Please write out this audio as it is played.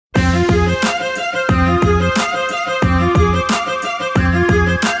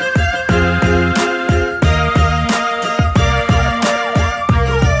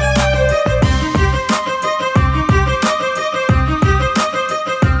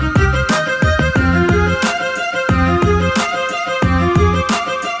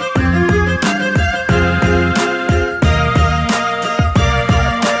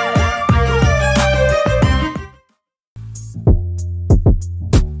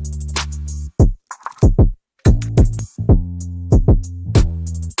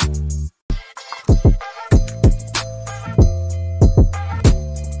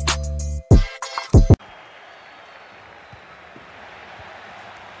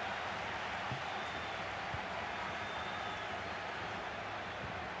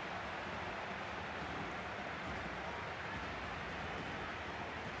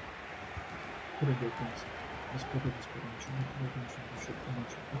Perguntamos, mas podemos perante uma pergunta do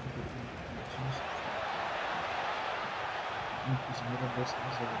chocolate para perguntas, inclusive a vossa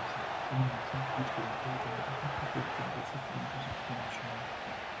reserva, comunicação política da autoridade, a pergunta do chocolate.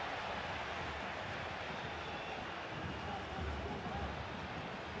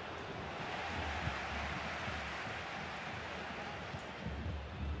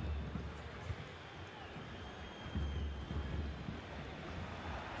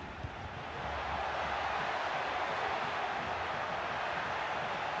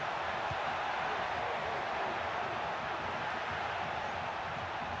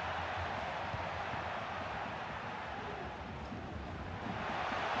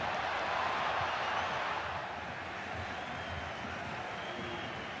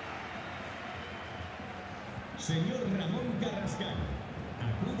 Señor Ramón Carrascal,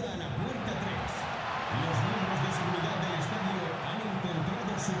 acuda a la puerta 3. Los miembros de seguridad del estadio han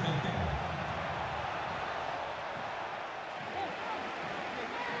encontrado su cartera.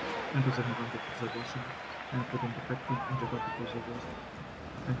 Antes de arrancar the preservation, and put in the factory into the preservation,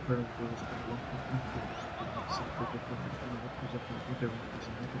 and further was the one for influence to make some project for the preservation with the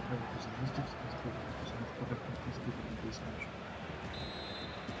representative representatives as well as representative product is given in this measure.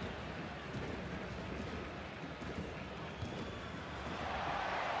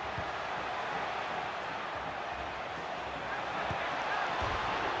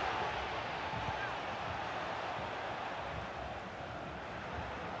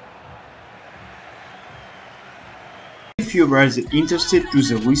 If you were interested to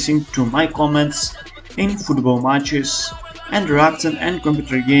listen to my comments in football matches and reacting and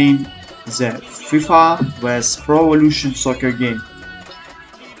computer game, the FIFA vs Pro Evolution Soccer game,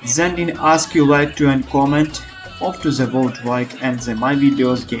 then in ask you like to and comment of to the vote like and the my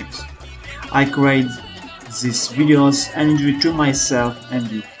videos games. I create these videos and enjoy to myself and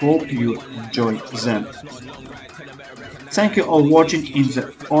we hope you enjoy them. Thank you all watching in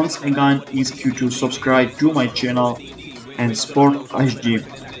the once again ask you to subscribe to my channel and Sport HD.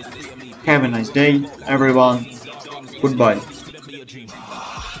 Have a nice day, everyone. Goodbye.